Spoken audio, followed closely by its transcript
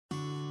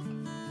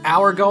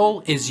Our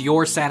goal is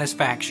your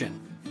satisfaction.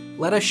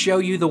 Let us show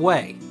you the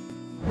way.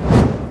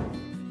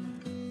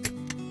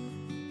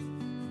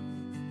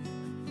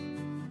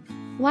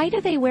 Why do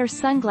they wear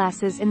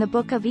sunglasses in the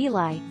Book of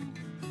Eli?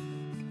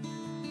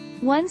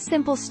 One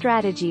simple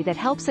strategy that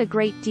helps a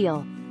great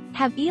deal.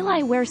 Have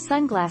Eli wear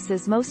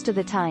sunglasses most of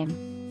the time.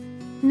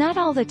 Not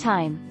all the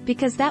time,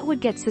 because that would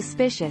get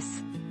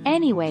suspicious.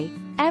 Anyway,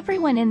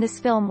 everyone in this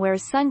film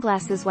wears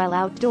sunglasses while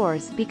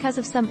outdoors because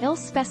of some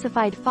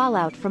ill-specified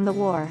fallout from the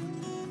war.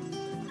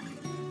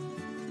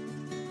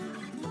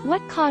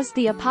 What caused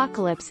the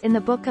apocalypse in the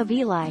Book of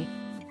Eli?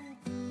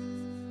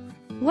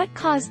 What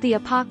caused the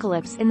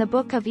apocalypse in the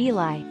Book of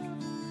Eli?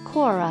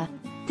 Korah.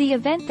 The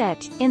event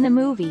that, in the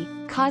movie,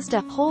 caused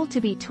a hole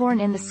to be torn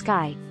in the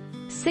sky,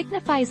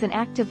 signifies an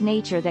act of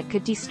nature that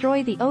could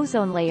destroy the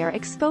ozone layer,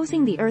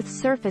 exposing the Earth's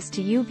surface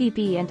to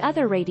UVB and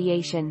other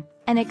radiation,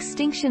 an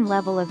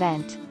extinction-level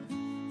event.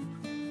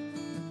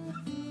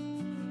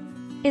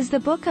 Is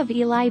the Book of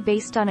Eli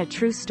based on a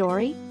true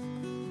story?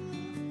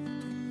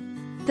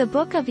 The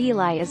Book of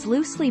Eli is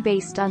loosely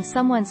based on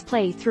someone's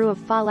playthrough of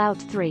Fallout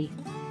 3.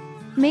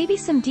 Maybe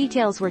some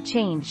details were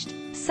changed,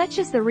 such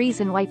as the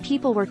reason why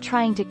people were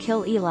trying to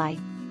kill Eli.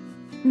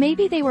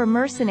 Maybe they were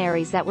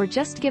mercenaries that were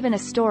just given a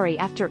story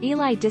after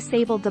Eli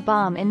disabled the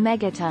bomb in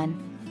Megaton.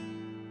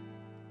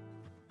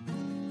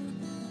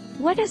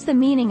 What is the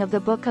meaning of the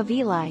Book of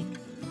Eli?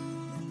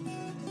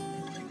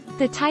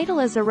 The title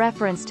is a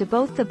reference to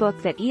both the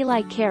book that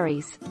Eli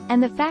carries,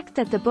 and the fact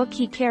that the book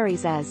he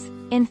carries is,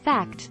 in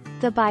fact,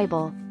 the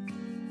Bible.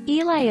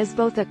 Eli is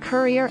both a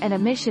courier and a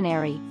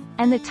missionary,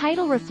 and the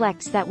title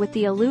reflects that with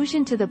the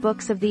allusion to the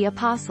books of the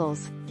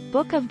Apostles,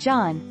 Book of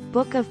John,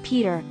 Book of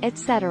Peter,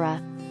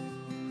 etc.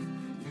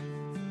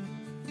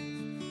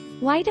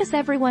 Why does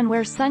everyone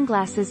wear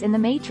sunglasses in The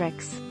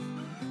Matrix?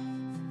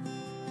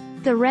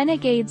 The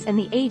renegades and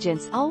the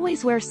agents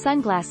always wear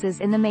sunglasses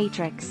in The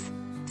Matrix.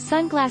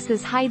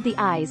 Sunglasses hide the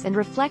eyes and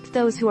reflect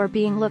those who are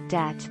being looked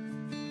at.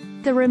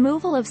 The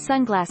removal of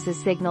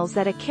sunglasses signals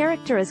that a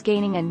character is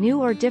gaining a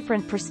new or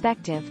different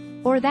perspective,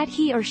 or that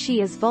he or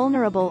she is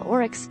vulnerable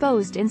or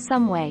exposed in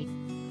some way.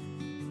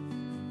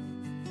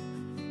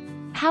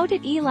 How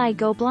did Eli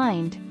go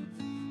blind?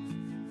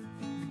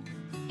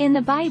 In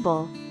the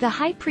Bible, the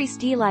high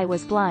priest Eli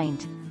was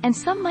blind, and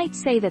some might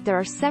say that there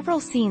are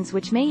several scenes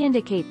which may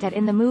indicate that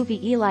in the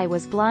movie Eli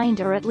was blind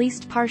or at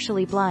least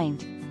partially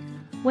blind.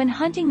 When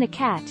hunting the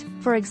cat,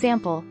 for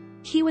example,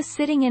 he was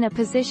sitting in a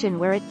position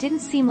where it didn't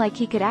seem like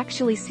he could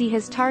actually see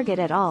his target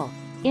at all,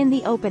 in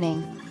the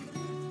opening.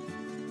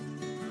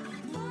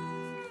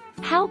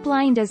 How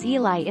blind is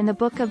Eli in the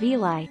Book of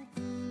Eli?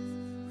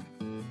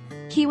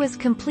 He was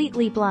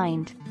completely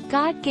blind.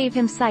 God gave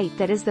him sight.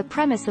 That is the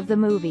premise of the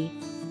movie.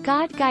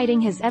 God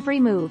guiding his every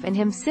move and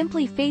him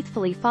simply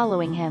faithfully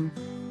following him.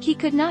 He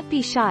could not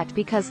be shot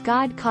because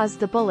God caused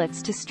the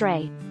bullets to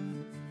stray.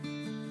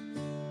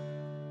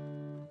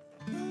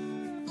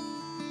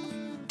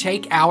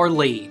 Take our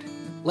lead.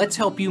 Let's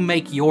help you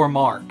make your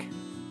mark.